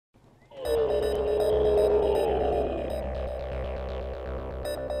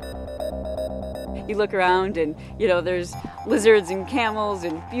You look around and, you know, there's lizards and camels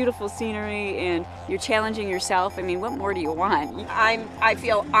and beautiful scenery, and you're challenging yourself. I mean, what more do you want? I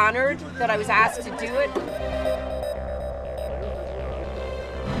feel honored that I was asked to do it.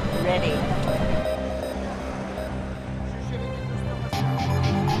 Ready.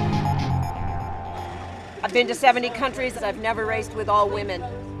 I've been to 70 countries. I've never raced with all women.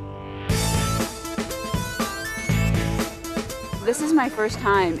 This is my first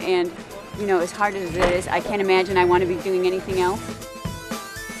time, and you know, as hard as it is, I can't imagine I want to be doing anything else.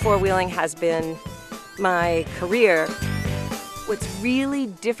 Four-wheeling has been my career. What's really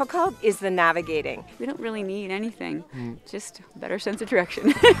difficult is the navigating. We don't really need anything, just a better sense of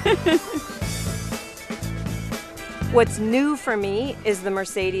direction. What's new for me is the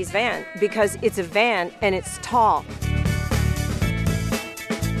Mercedes van, because it's a van and it's tall.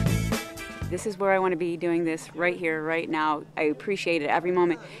 This is where I want to be doing this right here, right now. I appreciate it every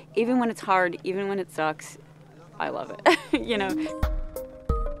moment. Even when it's hard, even when it sucks, I love it, you know.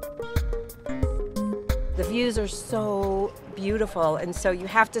 The views are so beautiful, and so you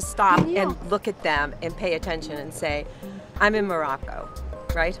have to stop and look at them and pay attention and say, I'm in Morocco,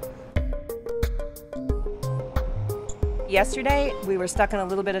 right? Yesterday, we were stuck in a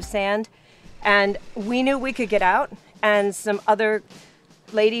little bit of sand, and we knew we could get out, and some other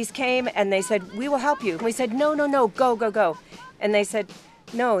ladies came and they said, we will help you. And we said, no, no, no, go, go, go. And they said,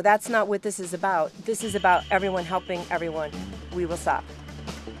 no, that's not what this is about. This is about everyone helping everyone. We will stop.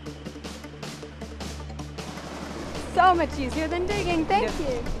 So much easier than digging. Thank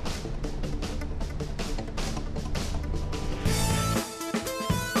you.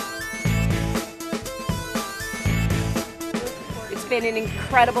 It's been an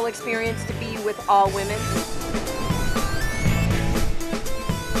incredible experience to be with all women.